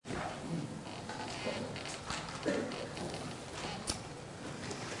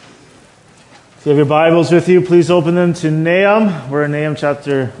If you have your Bibles with you, please open them to Nahum. We're in Nahum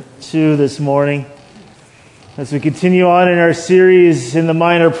chapter 2 this morning. As we continue on in our series in the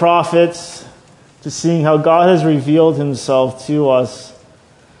Minor Prophets, to seeing how God has revealed himself to us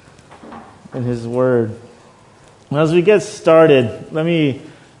in his word. And as we get started, let me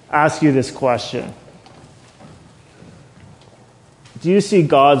ask you this question. Do you see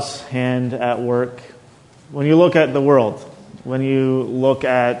God's hand at work? When you look at the world, when you look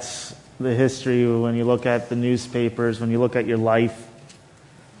at the history, when you look at the newspapers, when you look at your life,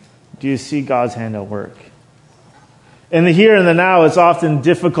 do you see God's hand at work? In the here and the now, it's often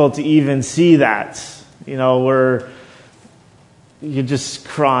difficult to even see that. Where you're just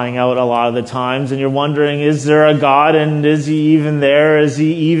crying out a lot of the times and you're wondering, is there a God and is he even there? Is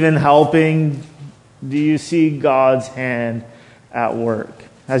he even helping? Do you see God's hand at work?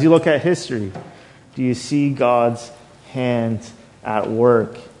 As you look at history, do you see God's hand at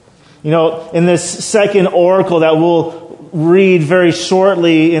work? In this second oracle that we'll read very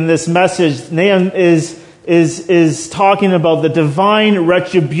shortly in this message, Nahum is talking about the divine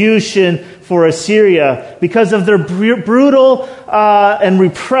retribution for Assyria because of their brutal and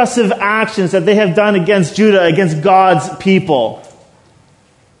repressive actions that they have done against Judah, against God's people.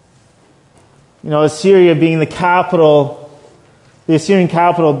 Assyria being the capital, the Assyrian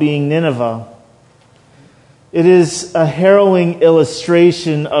capital being Nineveh. It is a harrowing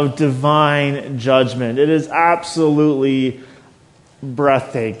illustration of divine judgment. It is absolutely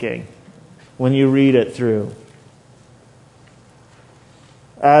breathtaking when you read it through.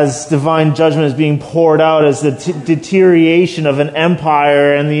 As divine judgment is being poured out, as the deterioration of an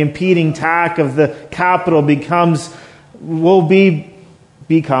empire and the impeding attack of the capital will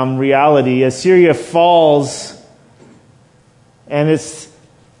become reality. Assyria falls, and it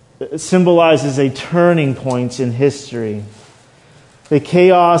symbolizes a turning point in history. The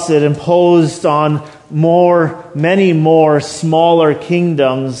chaos it imposed on many more smaller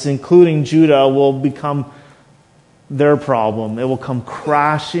kingdoms, including Judah, will become their problem. It will come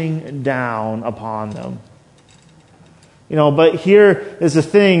crashing down upon them. But here is the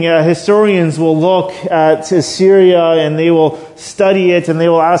thing. Historians will look at Assyria and they will study it and they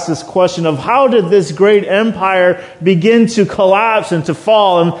will ask this question of how did this great empire begin to collapse and to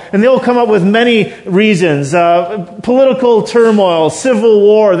fall? And they will come up with many reasons. Political turmoil, civil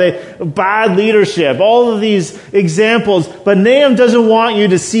war, bad leadership, all of these examples. But Nahum doesn't want you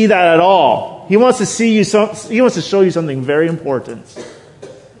to see that at all. He wants to show you something very important.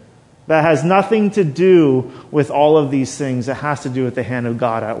 That has nothing to do with all of these things. It has to do with the hand of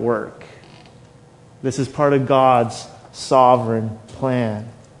God at work. This is part of God's sovereign plan.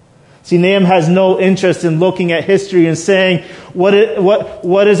 See, Nahum has no interest in looking at history and saying what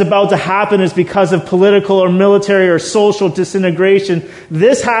is about to happen is because of political or military or social disintegration.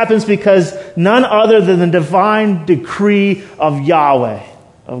 This happens because none other than the divine decree of Yahweh,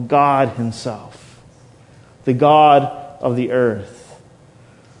 of God himself, the God of the earth.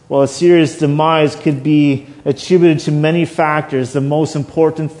 Well, Assyria's demise could be attributed to many factors. The most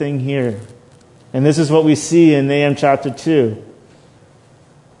important thing here, and this is what we see in Nahum chapter 2,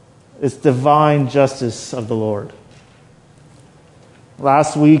 is divine justice of the Lord.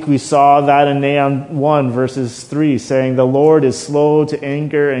 Last week we saw that in Nahum 1 verses 3, saying, "The Lord is slow to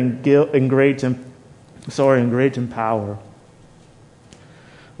anger and great in power."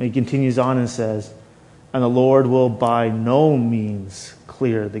 And he continues on and says, "And the Lord will by no means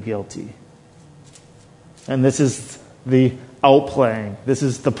clear the guilty." And this is the outplaying. This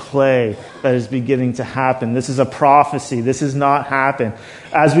is the play that is beginning to happen. This is a prophecy. This has not happened.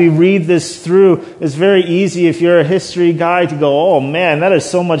 As we read this through, it's very easy if you're a history guy to go, oh man, that is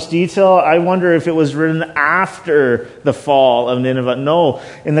so much detail. I wonder if it was written after the fall of Nineveh. No,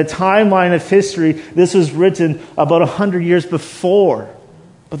 in the timeline of history, this was written about 100 years before.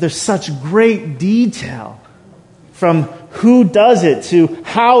 But there's such great detail from who does it to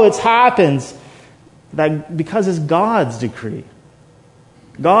how it happens, that because it's God's decree.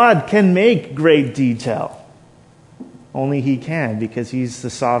 God can make great detail. Only he can, because he's the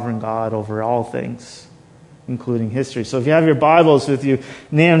sovereign God over all things, including history. So if you have your Bibles with you,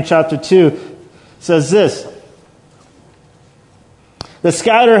 Nahum chapter 2 says this: "The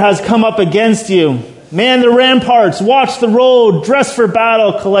scatterer has come up against you. Man the ramparts, watch the road, dress for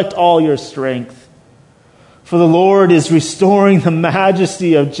battle, collect all your strength. For the Lord is restoring the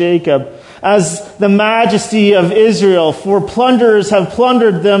majesty of Jacob as the majesty of Israel. For plunderers have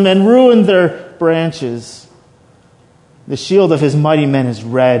plundered them and ruined their branches. The shield of his mighty men is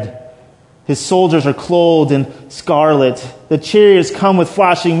red. His soldiers are clothed in scarlet. The chariots come with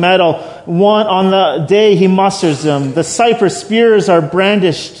flashing metal. On the day he musters them. The cypress spears are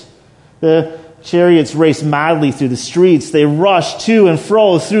brandished. The chariots race madly through the streets. They rush to and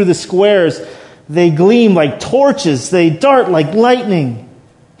fro through the squares. They gleam like torches. They dart like lightning.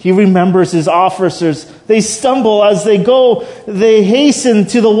 He remembers his officers. They stumble as they go. They hasten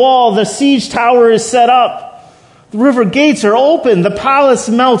to the wall. The siege tower is set up. The river gates are open. The palace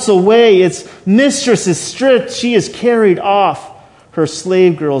melts away. Its mistress is stripped. She is carried off. Her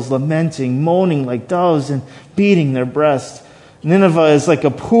slave girls lamenting, moaning like doves and beating their breasts. Nineveh is like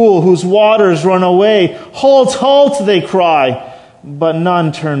a pool whose waters run away. Halt, halt, they cry, but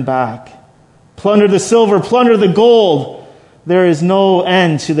none turn back. Plunder the silver, plunder the gold. There is no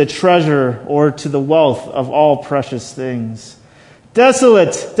end to the treasure or to the wealth of all precious things.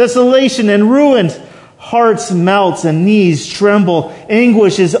 Desolate, desolation and ruined. Hearts melt and knees tremble.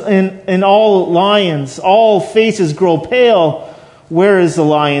 Anguish is in all lions. All faces grow pale. Where is the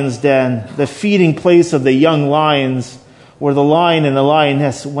lion's den, the feeding place of the young lions, where the lion and the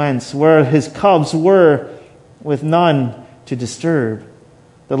lioness went, where his cubs were, with none to disturb?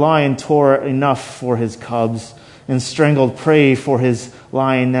 The lion tore enough for his cubs and strangled prey for his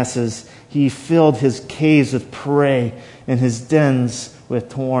lionesses. He filled his caves with prey and his dens with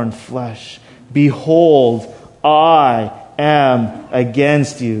torn flesh. Behold, I am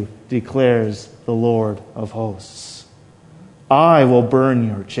against you, declares the Lord of hosts. I will burn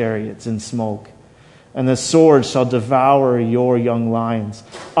your chariots in smoke, and the sword shall devour your young lions.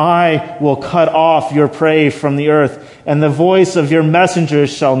 I will cut off your prey from the earth, and the voice of your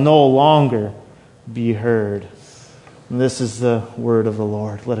messengers shall no longer be heard. And this is the word of the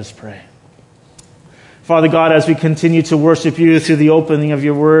Lord. Let us pray. Father God, as we continue to worship you through the opening of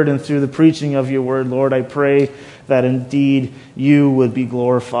your word and through the preaching of your word, Lord, I pray that indeed you would be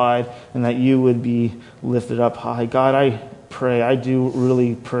glorified and that you would be lifted up high. God, I do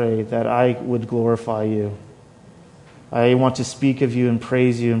really pray that I would glorify you. I want to speak of you and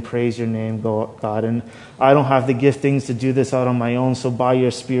praise your name, God. And I don't have the giftings to do this out on my own, so by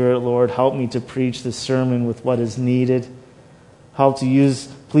your Spirit, Lord, help me to preach this sermon with what is needed.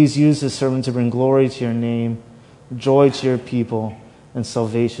 Please use this sermon to bring glory to your name, joy to your people, and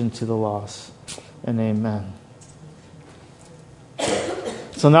salvation to the lost. And amen.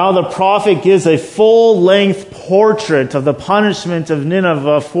 So now the prophet gives a full-length portrait of the punishment of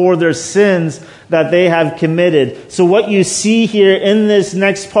Nineveh for their sins that they have committed. So what you see here in this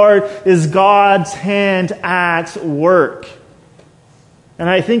next part is God's hand at work. And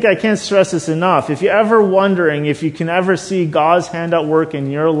I think I can't stress this enough. If you're ever wondering if you can ever see God's hand at work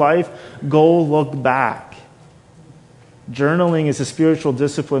in your life, go look back. Journaling is a spiritual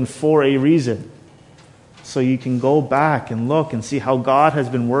discipline for a reason. So you can go back and look and see how God has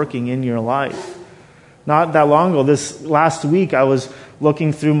been working in your life. Not that long ago, this last week, I was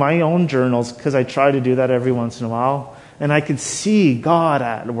looking through my own journals because I try to do that every once in a while. And I could see God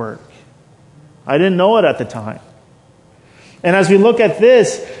at work. I didn't know it at the time. And as we look at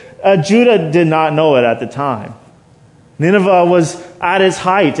this, Judah did not know it at the time. Nineveh was at its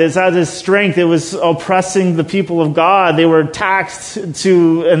height. It's at its strength. It was oppressing the people of God. They were taxed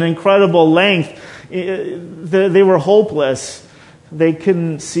to an incredible length. They were hopeless. They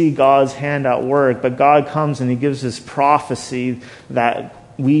couldn't see God's hand at work. But God comes and he gives this prophecy that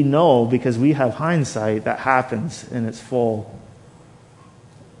we know because we have hindsight that happens in its full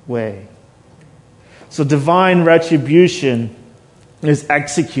way. So divine retribution is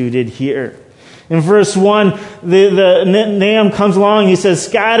executed here. In verse 1, Nahum comes along and he says,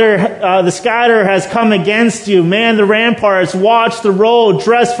 the scatter has come against you. Man the ramparts, watch the road,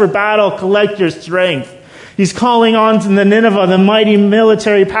 dress for battle, collect your strength. He's calling on to the Nineveh, the mighty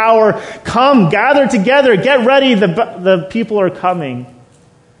military power. Come, gather together, get ready, the people are coming.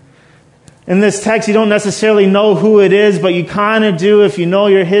 In this text, you don't necessarily know who it is, but you kind of do if you know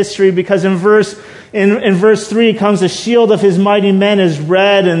your history, because in verse 3 comes the shield of his mighty men is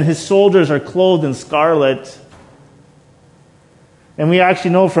red, and his soldiers are clothed in scarlet. And we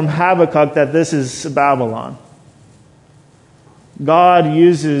actually know from Habakkuk that this is Babylon. God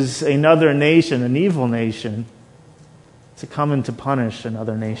uses another nation, an evil nation, to come and to punish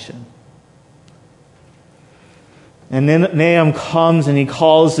another nation. And then Nahum comes and he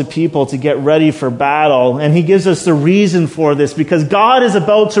calls the people to get ready for battle. And he gives us the reason for this, because God is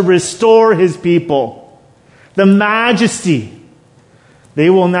about to restore his people. The majesty. They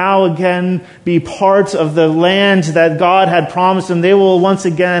will now again be part of the land that God had promised them. They will once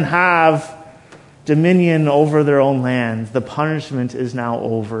again have dominion over their own land. The punishment is now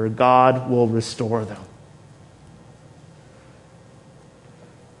over. God will restore them.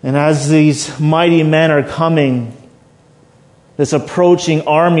 And as these mighty men are coming, this approaching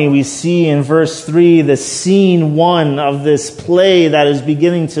army. We see in verse 3 the scene 1 of this play that is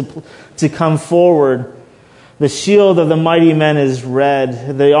beginning to come forward. The shield of the mighty men is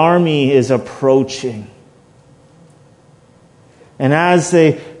red. The army is approaching. And as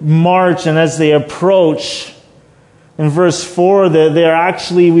they march and as they approach, in verse 4,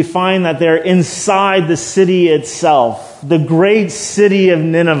 we find that they're inside the city itself, the great city of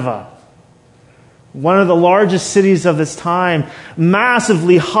Nineveh. One of the largest cities of this time,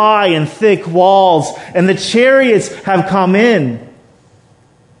 massively high and thick walls, and the chariots have come in.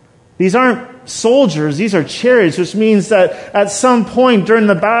 These aren't soldiers, these are chariots, which means that at some point during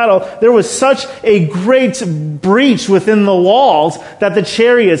the battle, there was such a great breach within the walls that the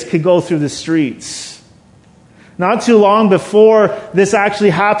chariots could go through the streets. Not too long before this actually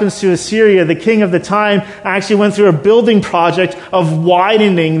happens to Assyria, the king of the time actually went through a building project of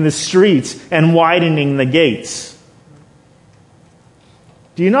widening the streets and widening the gates.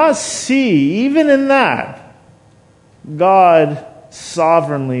 Do you not see, even in that, God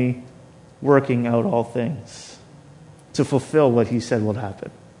sovereignly working out all things to fulfill what he said would happen?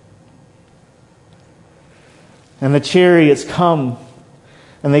 And the chariots come.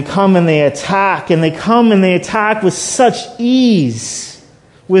 And they come and they attack, and they come and they attack with such ease,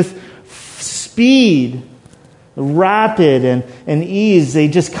 with speed, rapid and ease. They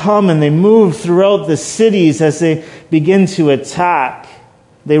just come and they move throughout the cities as they begin to attack.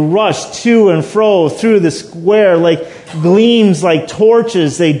 They rush to and fro through the square like gleams, like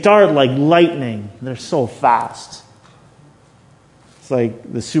torches. They dart like lightning. They're so fast. It's like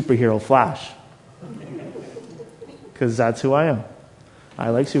the superhero Flash. Because that's who I am. I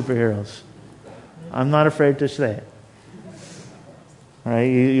like superheroes. I'm not afraid to say it. Right?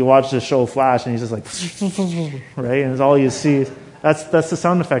 You watch the show Flash and he's just like, right? And it's all you see. That's the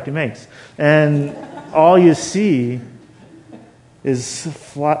sound effect he makes. And all you see is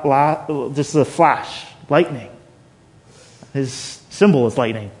just a flash, lightning. His symbol is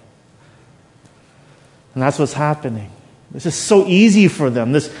lightning. And that's what's happening. This is so easy for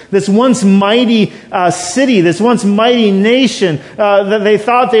them. This once mighty city, this once mighty nation, that they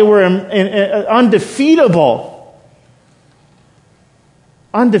thought they were undefeatable.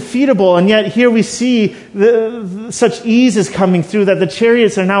 Undefeatable, and yet here we see such ease is coming through that the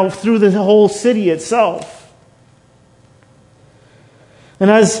chariots are now through the whole city itself. And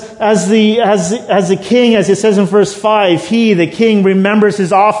as the king, as it says in verse 5, he, the king, remembers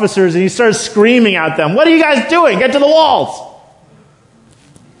his officers and he starts screaming at them, "What are you guys doing? Get to the walls!"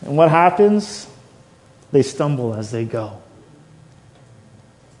 And what happens? They stumble as they go.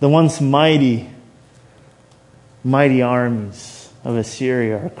 The once mighty armies of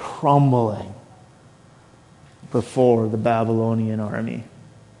Assyria are crumbling before the Babylonian army.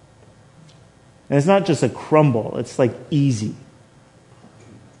 And it's not just a crumble, it's like easy.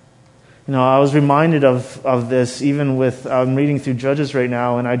 You know, I was reminded of this even with, I'm reading through Judges right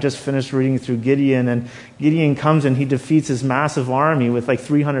now, and I just finished reading through Gideon, and Gideon comes and he defeats his massive army with like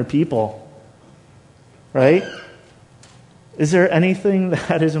 300 people. Right? Is there anything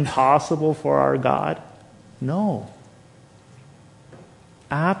that is impossible for our God? No.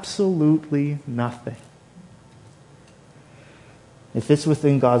 Absolutely nothing. If it's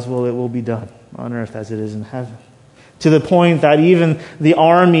within God's will, it will be done on earth as it is in heaven. To the point that even the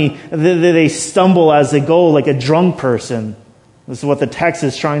army, they stumble as they go like a drunk person. This is what the text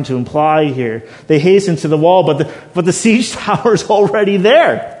is trying to imply here. They hasten to the wall, but the siege tower is already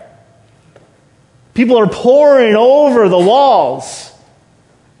there. People are pouring over the walls.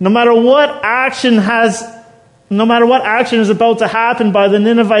 No matter what action is about to happen by the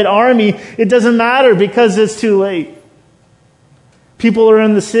Ninevite army, it doesn't matter because it's too late. People are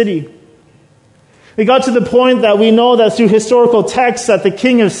in the city. It got to the point that we know that through historical texts that the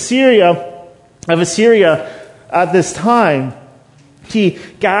king of Assyria at this time, he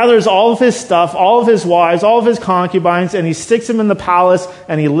gathers all of his stuff, all of his wives, all of his concubines, and he sticks them in the palace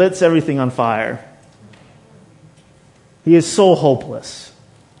and he lights everything on fire. He is so hopeless.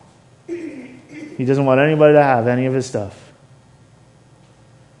 He doesn't want anybody to have any of his stuff.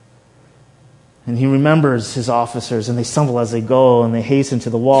 And he remembers his officers, and they stumble as they go, and they hasten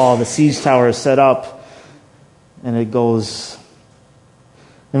to the wall. The siege tower is set up, and it goes.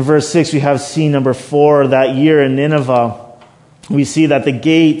 In verse 6, we have scene number 4. That year in Nineveh, we see that the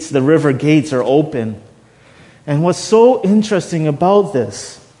gates, the river gates, are open. And what's so interesting about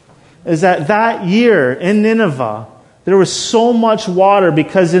this is that year in Nineveh, there was so much water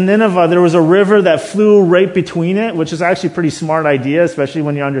because in Nineveh there was a river that flew right between it, which is actually a pretty smart idea, especially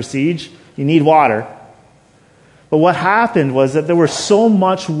when you're under siege. You need water. But what happened was that there was so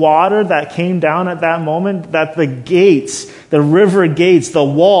much water that came down at that moment that the gates, the river gates, the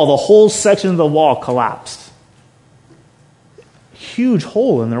wall, the whole section of the wall collapsed. Huge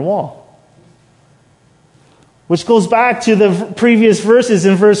hole in their wall. Which goes back to the previous verses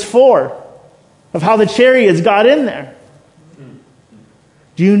in verse 4 of how the chariots got in there.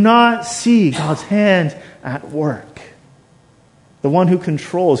 Do you not see God's hand at work? The one who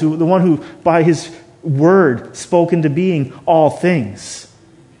controls, the one who by his word spoke into being all things.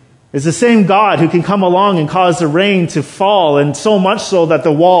 It's the same God who can come along and cause the rain to fall, and so much so that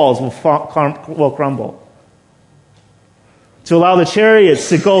the walls will crumble. To allow the chariots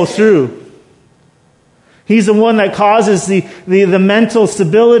to go through. He's the one that causes the mental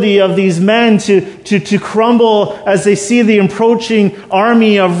stability of these men to crumble as they see the approaching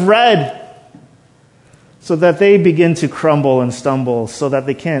army of red, so that they begin to crumble and stumble, so that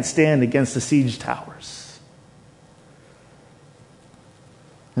they can't stand against the siege towers.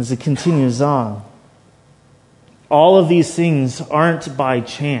 As it continues on, all of these things aren't by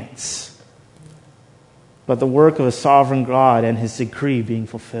chance, but the work of a sovereign God and his decree being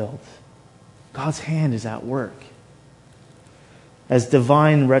fulfilled. God's hand is at work as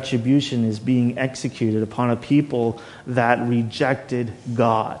divine retribution is being executed upon a people that rejected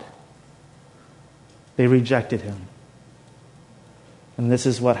God. They rejected him. And this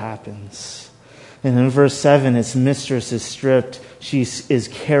is what happens. And in verse 7, its mistress is stripped. She is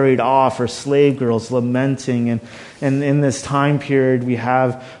carried off. Her slave girls lamenting. And in this time period, we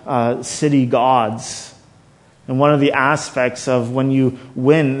have city gods. And one of the aspects of when you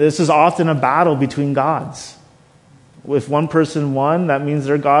win, this is often a battle between gods. If one person won, that means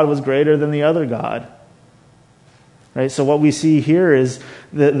their god was greater than the other god. Right? So what we see here is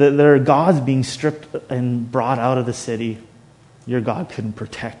that there are gods being stripped and brought out of the city. Your God couldn't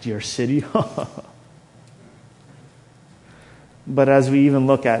protect your city. But as we even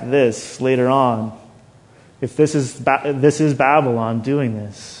look at this later on, if this is Babylon doing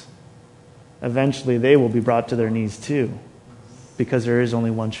this, eventually they will be brought to their knees too, because there is only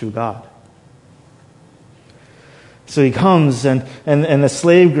one true God. So he comes, and the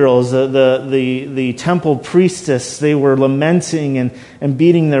slave girls, the temple priestess, they were lamenting and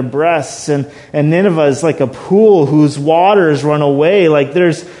beating their breasts. And Nineveh is like a pool whose waters run away.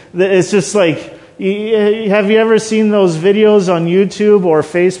 It's just like, have you ever seen those videos on YouTube or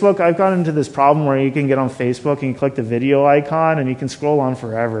Facebook? I've gotten into this problem where you can get on Facebook and you click the video icon and you can scroll on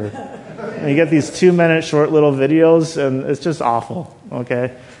forever. And you get these 2-minute short little videos, and it's just awful,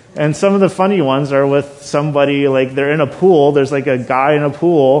 okay? And some of the funny ones are with somebody, like they're in a pool, there's like a guy in a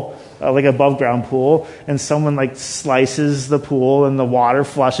pool, like above ground pool, and someone like slices the pool and the water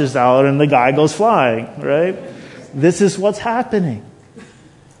flushes out and the guy goes flying, right? This is what's happening.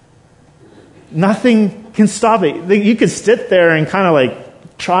 Nothing can stop it. You could sit there and kind of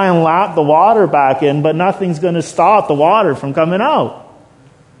like try and lap the water back in, but nothing's going to stop the water from coming out.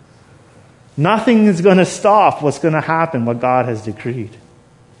 Nothing is going to stop what's going to happen, what God has decreed.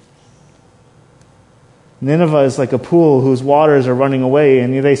 Nineveh is like a pool whose waters are running away,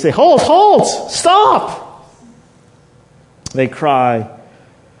 and they say, "Halt, stop!" They cry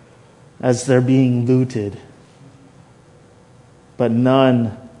as they're being looted, but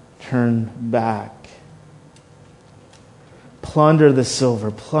none turn back. Plunder the silver,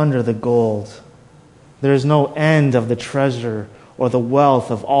 plunder the gold. There is no end of the treasure or the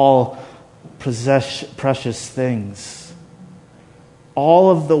wealth of all precious things. All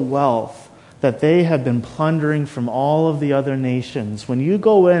of the wealth that they have been plundering from all of the other nations. When you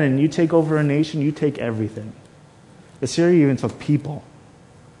go in and you take over a nation, you take everything. Assyria even took people.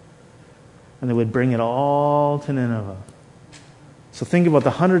 And they would bring it all to Nineveh. So think about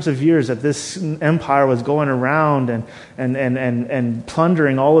the hundreds of years that this empire was going around and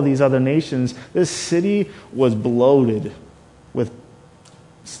plundering all of these other nations. This city was bloated with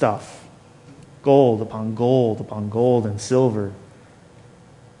stuff. Gold upon gold upon gold and silver.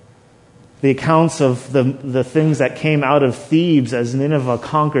 The accounts of the things that came out of Thebes as Nineveh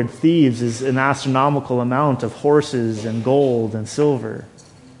conquered Thebes is an astronomical amount of horses and gold and silver.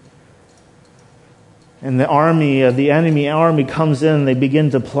 And the enemy army comes in and they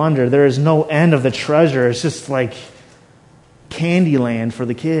begin to plunder. There is no end of the treasure. It's just like Candyland for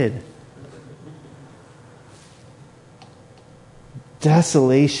the kid.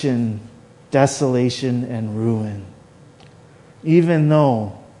 Desolation, desolation, and ruin. Even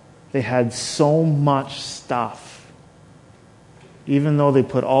though they had so much stuff, even though they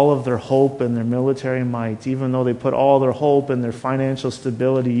put all of their hope in their military might, even though they put all their hope in their financial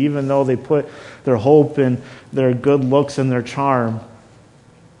stability, even though they put their hope in their good looks and their charm,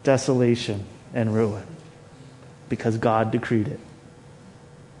 desolation and ruin. because God decreed it.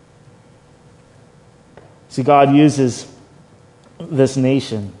 See, God uses this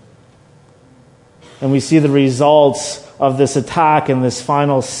nation. And we see the results of this attack in this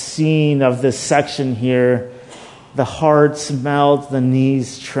final scene of this section here. The hearts melt, the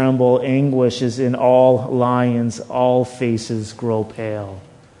knees tremble, anguish is in all lions, all faces grow pale.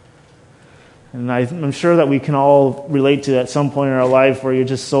 And I'm sure that we can all relate to at some point in our life where you're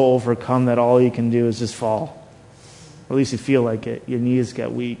just so overcome that all you can do is just fall. Or at least you feel like it. Your knees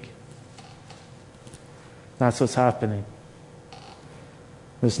get weak. That's what's happening.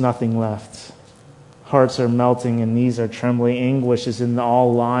 There's nothing left. Hearts are melting and knees are trembling. Anguish is in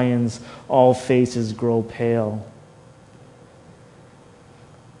all lions. All faces grow pale.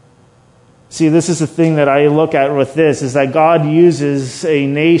 See, this is the thing that I look at with this, is that God uses a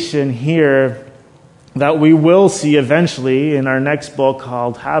nation here that we will see eventually in our next book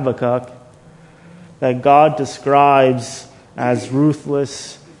called Habakkuk, that God describes as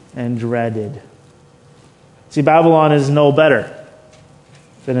ruthless and dreaded. See, Babylon is no better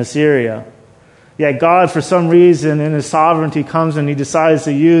than Assyria. Yet God, for some reason, in his sovereignty, comes and he decides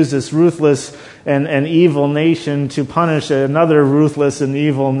to use this ruthless and evil nation to punish another ruthless and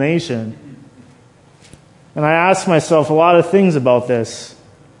evil nation. And I ask myself a lot of things about this.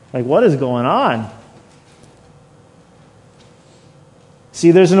 Like, what is going on?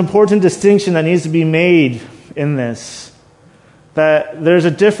 See, there's an important distinction that needs to be made in this. That there's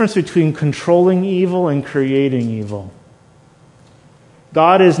a difference between controlling evil and creating evil.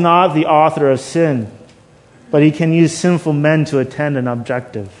 God is not the author of sin, but he can use sinful men to attain an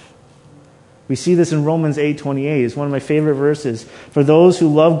objective. We see this in Romans 8:28. It's one of my favorite verses. For those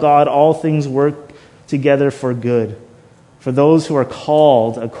who love God, all things work together for good. For those who are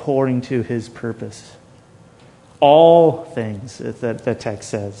called according to his purpose. All things, that the text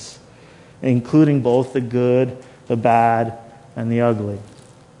says, including both the good, the bad, and the ugly.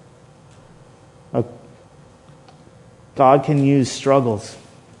 God can use struggles,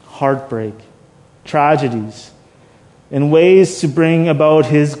 heartbreak, tragedies, in ways to bring about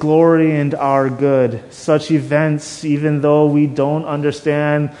his glory and our good. Such events, even though we don't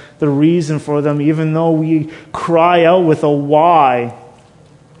understand the reason for them, even though we cry out with a why,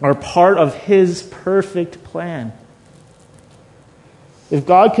 are part of his perfect plan. If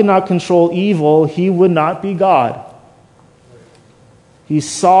God could not control evil, he would not be God. His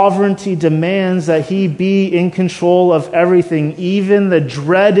sovereignty demands that he be in control of everything, even the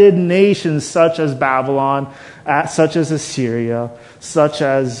dreaded nations such as Babylon, such as Assyria, such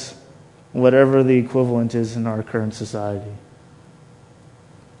as whatever the equivalent is in our current society.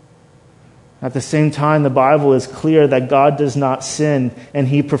 At the same time, the Bible is clear that God does not sin and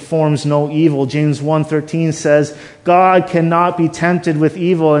he performs no evil. James 1:13 says, God cannot be tempted with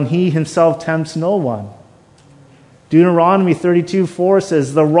evil and he himself tempts no one. Deuteronomy 32:4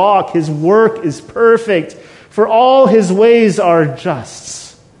 says, the rock, his work is perfect, for all his ways are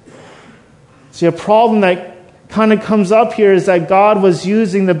just. See, a problem that kind of comes up here is that God was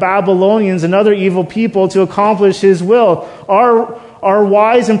using the Babylonians and other evil people to accomplish his will. Our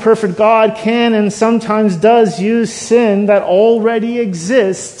wise and perfect God can and sometimes does use sin that already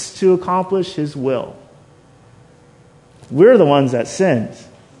exists to accomplish his will. We're the ones that sinned.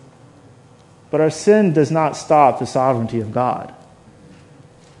 But our sin does not stop the sovereignty of God.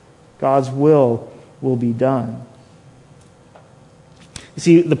 God's will be done. You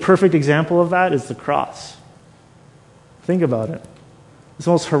see, the perfect example of that is the cross. Think about it. It's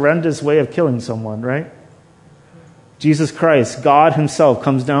the most horrendous way of killing someone, right? Jesus Christ, God himself,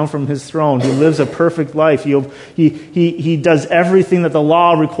 comes down from his throne. He lives a perfect life. He does everything that the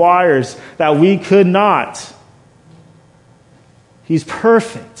law requires that we could not. He's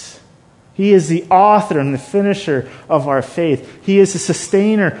perfect. He is the author and the finisher of our faith. He is the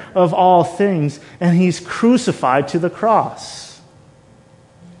sustainer of all things, and he's crucified to the cross.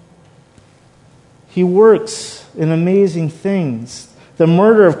 He works in amazing things. The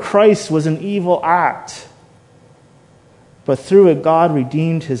murder of Christ was an evil act, but through it God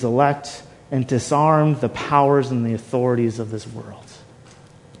redeemed his elect and disarmed the powers and the authorities of this world.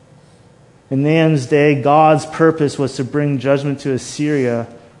 In Nahum's day, God's purpose was to bring judgment to Assyria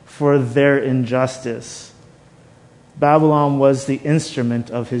for their injustice. Babylon was the instrument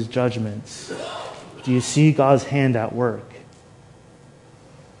of his judgments. Do you see God's hand at work?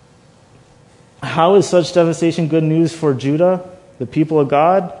 How is such devastation good news for Judah, the people of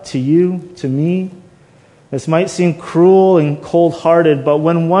God, to you, to me? This might seem cruel and cold-hearted, but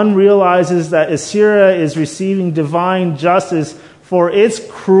when one realizes that Assyria is receiving divine justice for its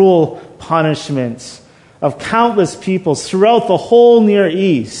cruel punishments of countless peoples throughout the whole Near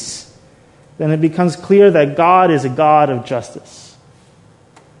East, then it becomes clear that God is a God of justice.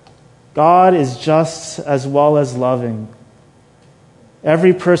 God is just as well as loving.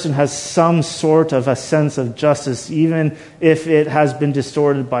 Every person has some sort of a sense of justice, even if it has been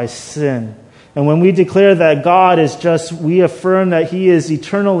distorted by sin. And when we declare that God is just, we affirm that He is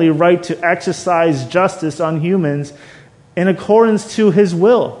eternally right to exercise justice on humans in accordance to His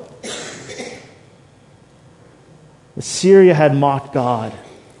will. Assyria had mocked God.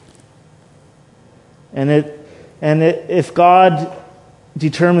 If God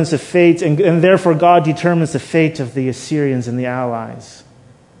determines the fate, and therefore God determines the fate of the Assyrians and the allies.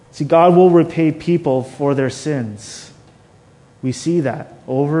 See, God will repay people for their sins. We see that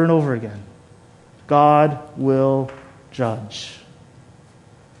over and over again. God will judge.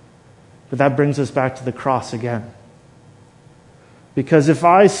 But that brings us back to the cross again. Because if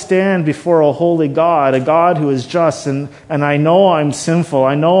I stand before a holy God, a God who is just, and I know I'm sinful,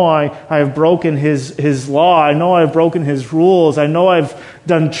 I know I have broken His law, I know I've broken His rules, I know I've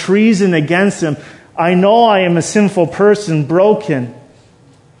done treason against Him, I know I am a sinful person, broken.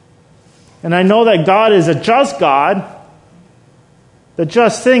 And I know that God is a just God. The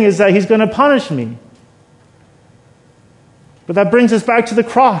just thing is that He's going to punish me. But that brings us back to the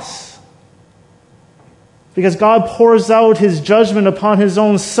cross. Because God pours out His judgment upon His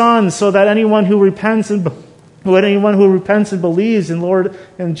own Son so that anyone who repents and believes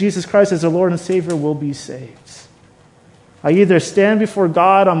in Jesus Christ as their Lord and Savior will be saved. I either stand before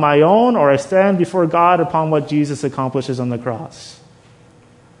God on my own or I stand before God upon what Jesus accomplishes on the cross.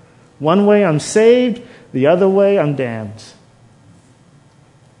 One way I'm saved, the other way I'm damned.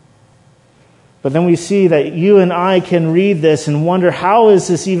 But then we see that you and I can read this and wonder, how is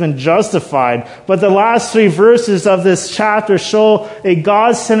this even justified? But the last 3 verses of this chapter show a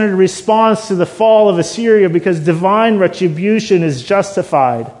God-centered response to the fall of Assyria because divine retribution is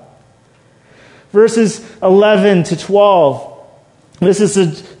justified. Verses 11 to 12.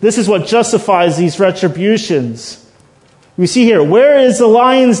 This is what justifies these retributions. We see here, where is the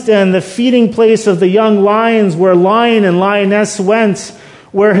lion's den, the feeding place of the young lions, where lion and lioness went,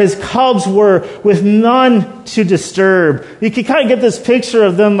 where his cubs were, with none to disturb? You can kind of get this picture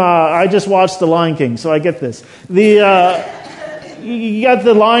of them. I just watched The Lion King, so I get this. You got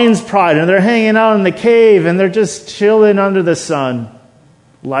the lion's pride, and they're hanging out in the cave, and they're just chilling under the sun.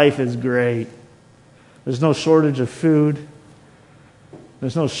 Life is great. There's no shortage of food.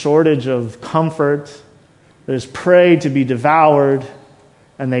 There's no shortage of comfort. There's prey to be devoured,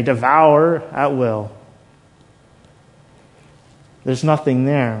 and they devour at will. There's nothing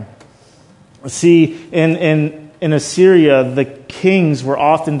there. See, in Assyria, the kings were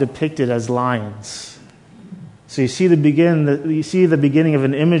often depicted as lions. So you see the beginning of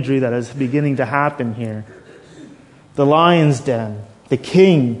an imagery that is beginning to happen here. The lion's den, the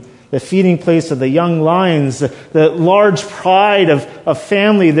king, the feeding place of the young lions, the large pride of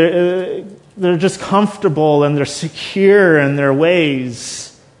family. They're just comfortable and they're secure in their ways.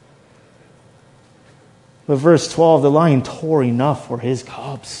 But verse 12, the lion tore enough for his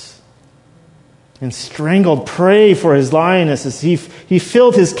cubs and strangled prey for his lionesses. He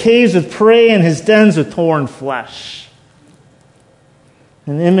filled his caves with prey and his dens with torn flesh.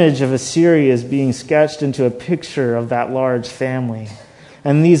 An image of Assyria is being sketched into a picture of that large family.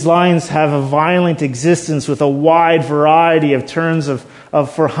 And these lions have a violent existence with a wide variety of terms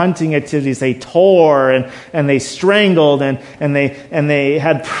for hunting activities. They tore and they strangled and they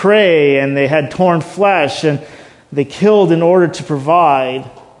had prey and they had torn flesh and they killed in order to provide.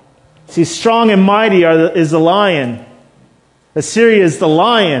 See, strong and mighty is the lion. Assyria is the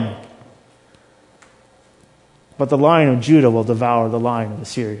lion. But the lion of Judah will devour the lion of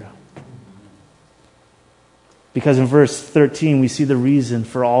Assyria. Because in verse 13 we see the reason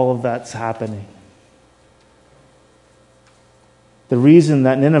for all of that's happening. The reason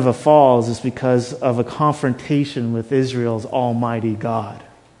that Nineveh falls is because of a confrontation with Israel's almighty God.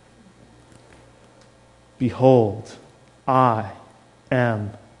 Behold, I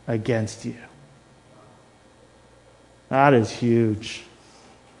am against you. That is huge.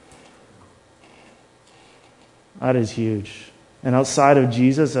 That is huge. And outside of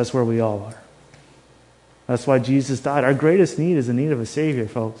Jesus, that's where we all are. That's why Jesus died. Our greatest need is the need of a Savior,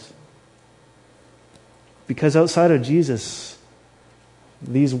 folks. Because outside of Jesus,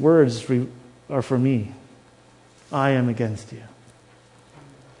 these words are for me. I am against you.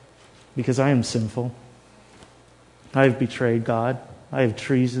 Because I am sinful. I have betrayed God. I have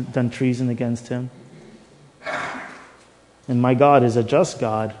done treason against Him. And my God is a just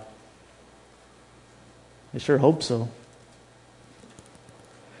God. I sure hope so.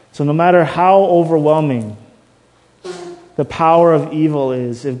 So no matter how overwhelming the power of evil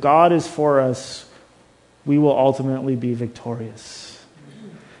is. If God is for us, we will ultimately be victorious.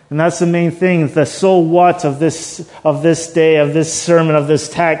 And that's the main thing, the so what of this day, of this sermon, of this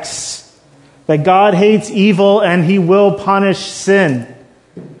text. That God hates evil and he will punish sin.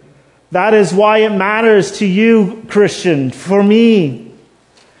 That is why it matters to you, Christian, for me.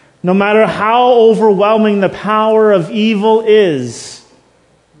 No matter how overwhelming the power of evil is,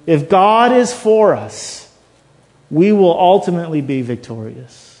 if God is for us, we will ultimately be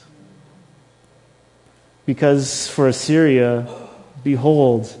victorious. Because for Assyria,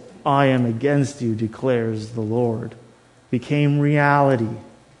 behold, I am against you, declares the Lord, became reality.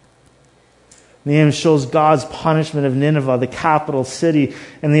 Nahum shows God's punishment of Nineveh, the capital city,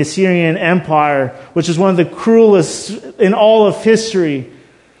 and the Assyrian Empire, which is one of the cruelest in all of history,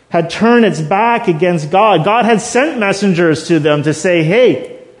 had turned its back against God. God had sent messengers to them to say,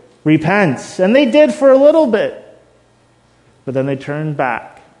 hey, repent. And they did for a little bit. But then they turned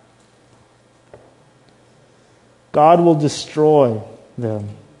back. God will destroy them.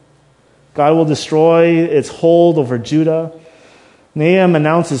 God will destroy its hold over Judah. Nahum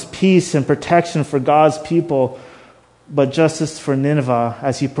announces peace and protection for God's people, but justice for Nineveh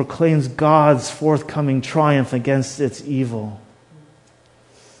as he proclaims God's forthcoming triumph against its evil.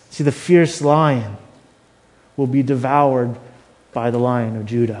 See, the fierce lion will be devoured by the Lion of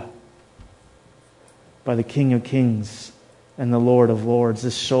Judah, by the King of Kings and the Lord of Lords.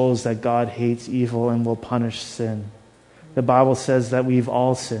 This shows that God hates evil and will punish sin. The Bible says that we've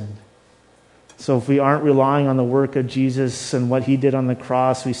all sinned. So if we aren't relying on the work of Jesus and what he did on the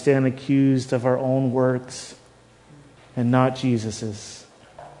cross, we stand accused of our own works and not Jesus's.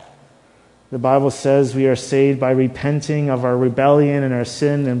 The Bible says we are saved by repenting of our rebellion and our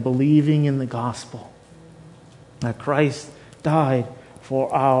sin and believing in the gospel, that Christ died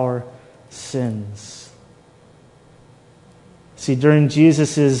for our sins. See, during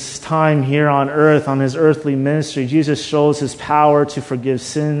Jesus' time here on earth, on his earthly ministry, Jesus shows his power to forgive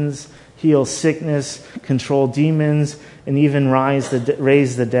sins, heal sickness, control demons, and even raise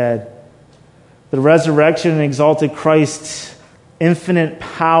the dead. The resurrection and exalted Christ's infinite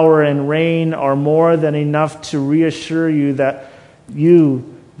power and reign are more than enough to reassure you that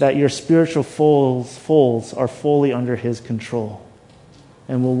your spiritual folds are fully under his control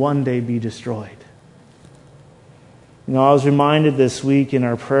and will one day be destroyed. You know, I was reminded this week in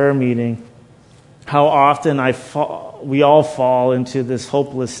our prayer meeting how often we all fall into this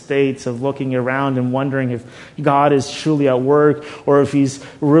hopeless state of looking around and wondering if God is truly at work or if he's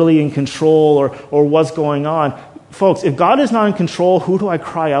really in control or what's going on. Folks, if God is not in control, who do I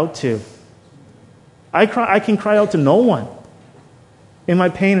cry out to? I can cry out to no one in my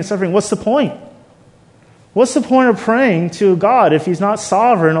pain and suffering. What's the point? What's the point of praying to God if he's not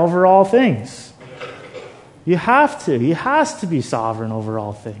sovereign over all things? You have to. He has to be sovereign over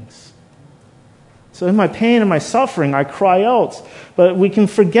all things. So in my pain and my suffering, I cry out. But we can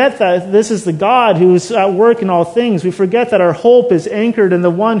forget that this is the God who is at work in all things. We forget that our hope is anchored in the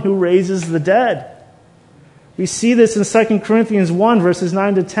one who raises the dead. We see this in 2 Corinthians 1, verses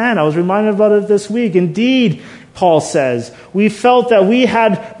 9 to 10. I was reminded about it this week. Indeed, Paul says, we felt that we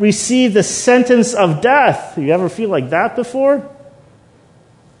had received the sentence of death. You ever feel like that before?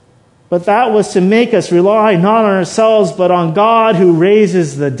 But that was to make us rely not on ourselves, but on God who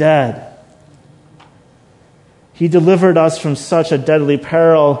raises the dead. He delivered us from such a deadly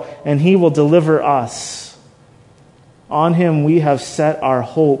peril, and he will deliver us. On him we have set our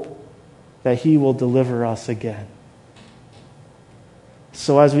hope that he will deliver us again.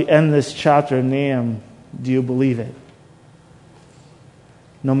 So as we end this chapter of Nahum, do you believe it?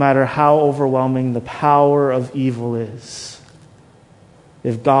 No matter how overwhelming the power of evil is,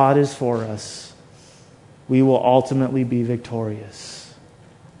 if God is for us, we will ultimately be victorious.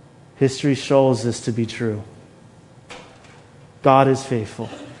 History shows this to be true. God is faithful.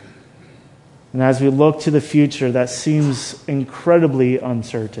 And as we look to the future that seems incredibly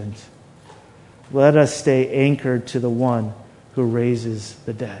uncertain, let us stay anchored to the one who raises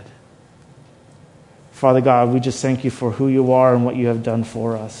the dead. Father God, we just thank you for who you are and what you have done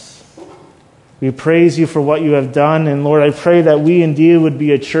for us. We praise you for what you have done. And Lord, I pray that we indeed would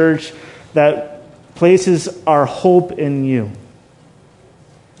be a church that places our hope in you.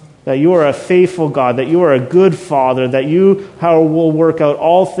 That you are a faithful God, that you are a good Father, that you will work out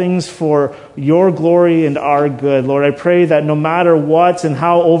all things for your glory and our good. Lord, I pray that no matter what and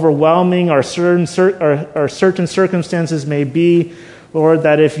how overwhelming our certain circumstances may be, Lord,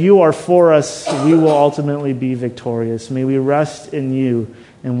 that if you are for us, we will ultimately be victorious. May we rest in you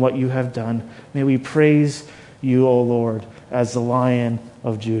and what you have done. May we praise you, O Lord, as the Lion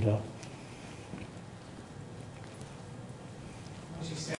of Judah.